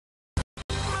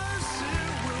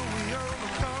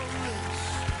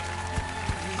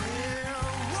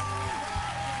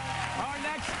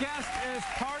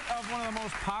one of the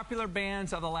most popular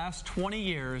bands of the last 20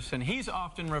 years, and he's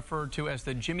often referred to as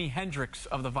the Jimi Hendrix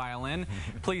of the violin.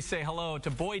 Please say hello to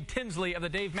Boyd Tinsley of the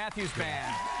Dave Matthews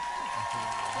Band.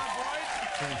 What's up,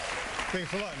 Boyd?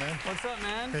 Thanks a lot, man. What's up,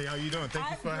 man? Hey, how you doing? Thank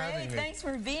you for having me. Thanks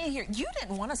for being here. You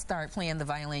didn't want to start playing the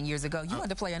violin years ago. You wanted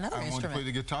to play another instrument. I wanted to play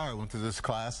the guitar. I went to this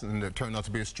class, and it turned out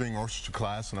to be a string orchestra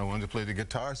class, and I wanted to play the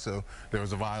guitar, so there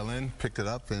was a violin, picked it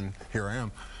up, and here I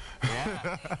am.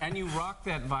 Yeah, and you rock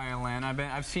that violin.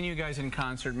 I've seen you guys in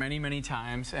concert many, many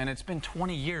times, and it's been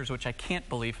 20 years, which I can't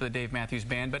believe for the Dave Matthews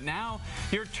Band. But now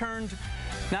you're turned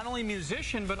not only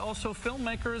musician, but also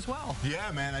filmmaker as well.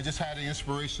 Yeah, man. I just had the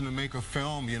inspiration to make a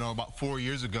film, you know, about 4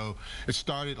 years ago. It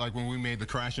started like when we made the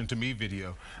Crash Into Me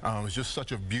video. It was just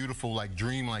such a beautiful, like,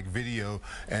 dream-like video,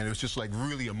 and it was just like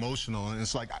really emotional. And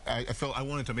it's like I felt I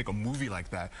wanted to make a movie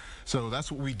like that. So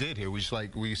that's what we did here. We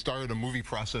started a movie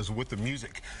process with the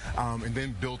music. And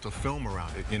then built a film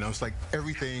around it. You know, it's like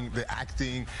everything, the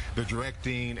acting, the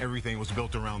directing, everything was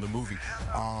built around the movie.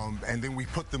 And then we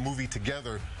put the movie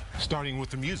together, starting with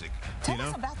the music. Tell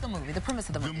us about the movie, the premise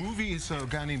of the movie. The movie is a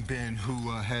guy named Ben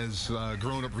who has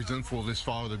grown up resentful of his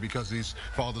father because his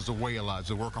father's away a lot,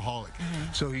 he's a workaholic.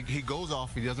 So he goes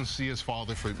off, he doesn't see his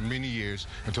father for many years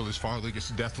until his father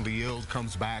gets deathly ill,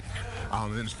 comes back,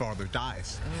 and then his father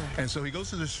dies. And so he goes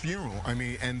to this funeral,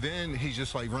 and then he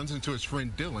just like runs into his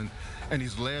friend Dylan, and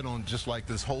he's led on just like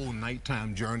this whole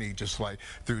nighttime journey, just like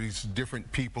through these different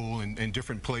people and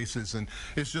different places, and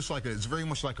it's just like it's very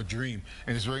much like a dream,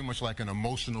 and it's very much like an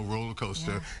emotional roller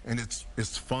coaster, and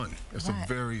it's fun. It's a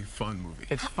very fun movie.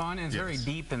 It's fun and it's very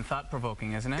deep and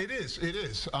thought-provoking, isn't it? It is. It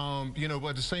is. You know, but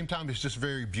at the same time, it's just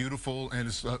very beautiful, and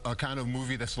it's a kind of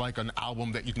movie that's like an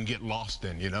album that you can get lost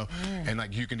in, you know, and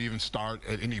like you can even start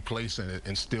at any place in it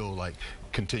and still like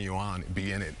continue on and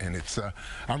be in it, and it's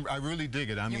I really dig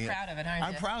it. You're proud of it, aren't you?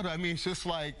 I'm proud of it. I mean, it's just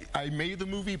like I made the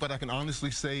movie, but I can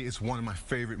honestly say it's one of my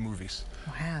favorite movies.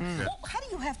 Wow. Yeah. Well, how do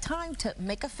you have time to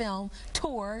make a film,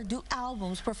 tour, do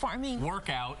albums, perform?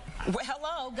 Workout. Well,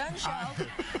 hello, gun show.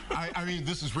 I mean,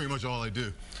 this is pretty much all I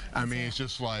do. I mean, it's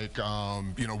just like,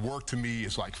 you know, work to me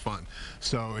is like fun.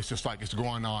 So it's just like it's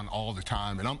going on all the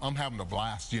time, and I'm having a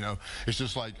blast, you know. It's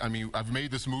just like, I mean, I've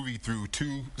made this movie through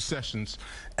 2 sessions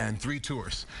and 3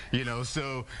 tours, you know.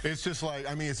 So it's just like,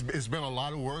 I mean, it's been a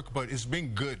lot of work, but it's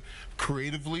been good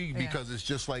creatively because it's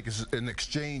just like it's an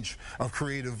exchange of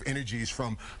creative energies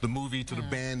from the movie to the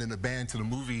band and the band to the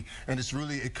movie, and it's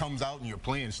really, it comes out in your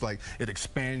playing. It's like it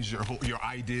expands your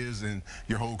ideas and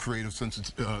your whole creative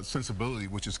sensibility,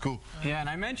 which is cool. Yeah, and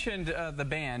I mentioned the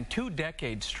band, 2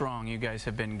 decades strong you guys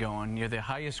have been going. You're the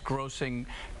highest grossing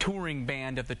touring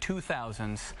band of the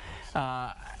 2000s.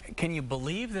 Can you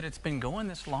believe that it's been going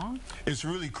this long? It's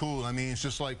really cool. I mean, it's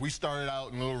just like we started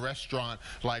out in a little restaurant,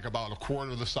 like about a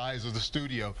quarter of the size of the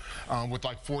studio, with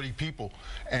like 40 people.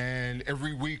 And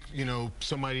every week, you know,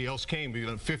 somebody else came, you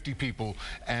know, 50 people.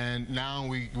 And now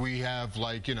we have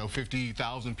like, you know,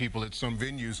 50,000 people at some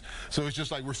venues. So it's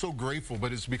just like we're so grateful,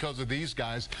 but it's because of these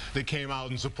guys that came out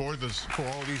and supported us for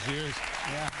all these years.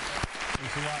 Yeah.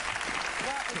 Thanks a lot.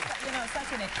 Well, you know, it's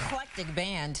such an eclectic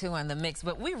band, too, in the mix,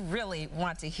 but we really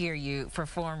want to hear you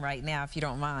perform right now, if you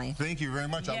don't mind. Thank you very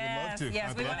much. I would love to.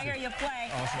 Yes, we want to hear you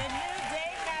play. Awesome. The new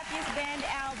Dave Matthews Band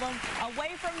album,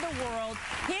 Away from the World,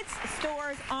 hits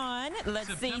stores on,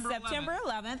 September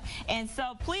 11th. And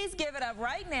so please give it up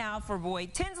right now for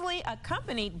Boyd Tinsley,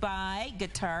 accompanied by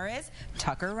guitarist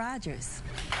Tucker Rogers.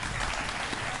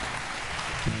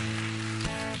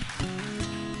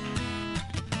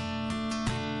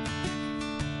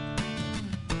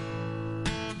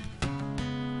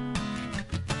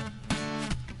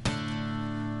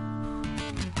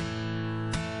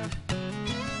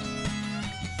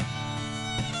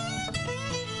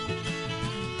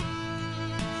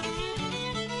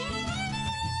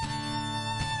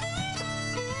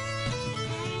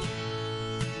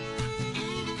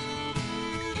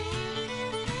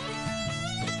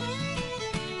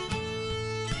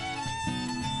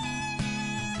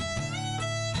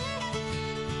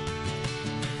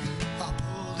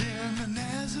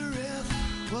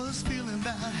 Was feeling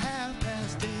about half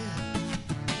past dead.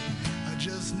 I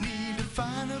just need to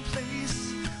find a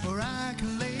place where I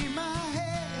can lay my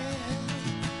head.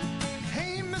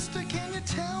 Hey, mister, can you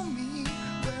tell me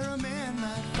where a man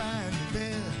might find a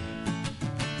bed?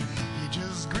 He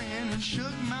just grinned and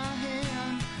shook my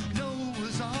hand. No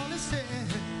was all he said.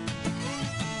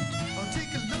 Oh,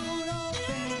 take a load off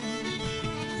and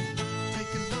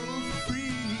take a load for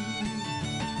free.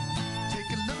 Take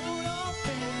a load off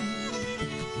and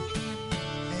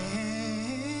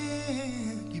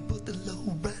you put the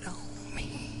load right on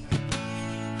me.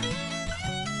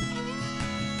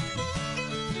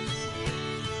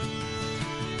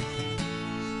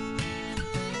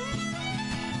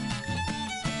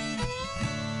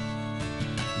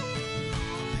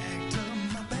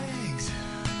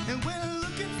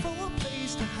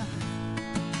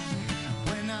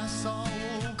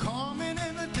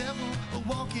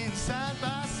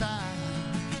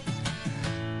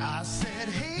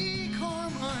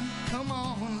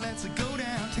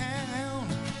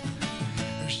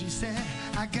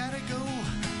 I gotta go,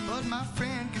 but my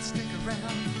friend can stick around.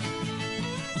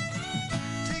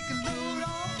 Take a load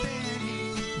off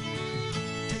Benny,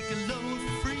 take a load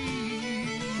for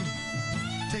free.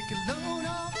 Take a load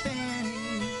off Benny,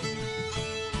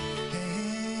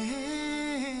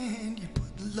 and you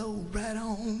put the load right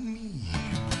on me.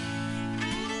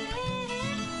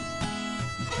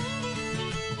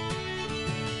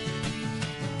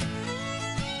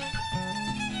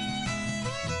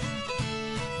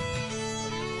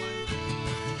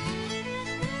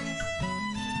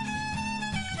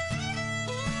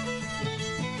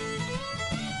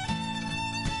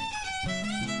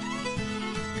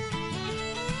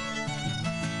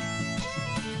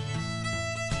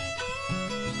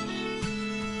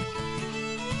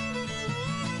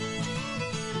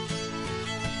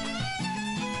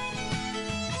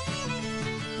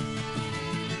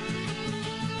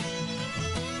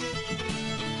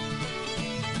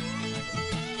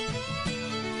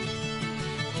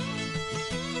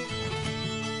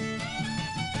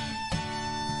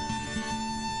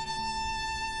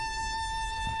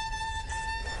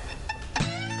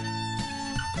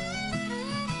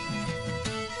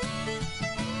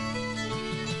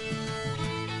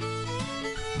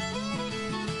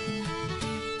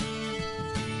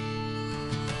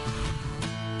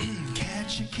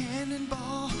 Catch a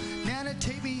cannonball, now to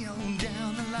take me on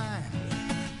down the line.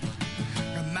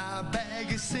 My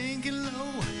bag is sinking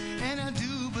low, and I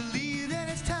do believe that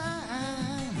it's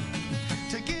time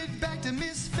to get back to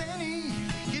Miss Fanny.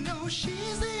 You know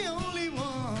she's the only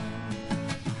one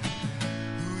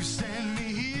who sent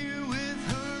me here with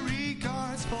her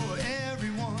regards for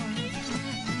everyone.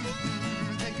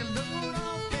 Take a load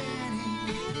off Fanny,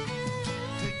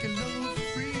 take a load for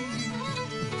free.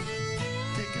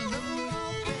 Take a load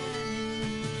off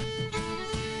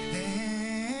Fanny,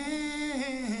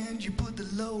 and you put the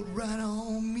load right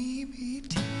on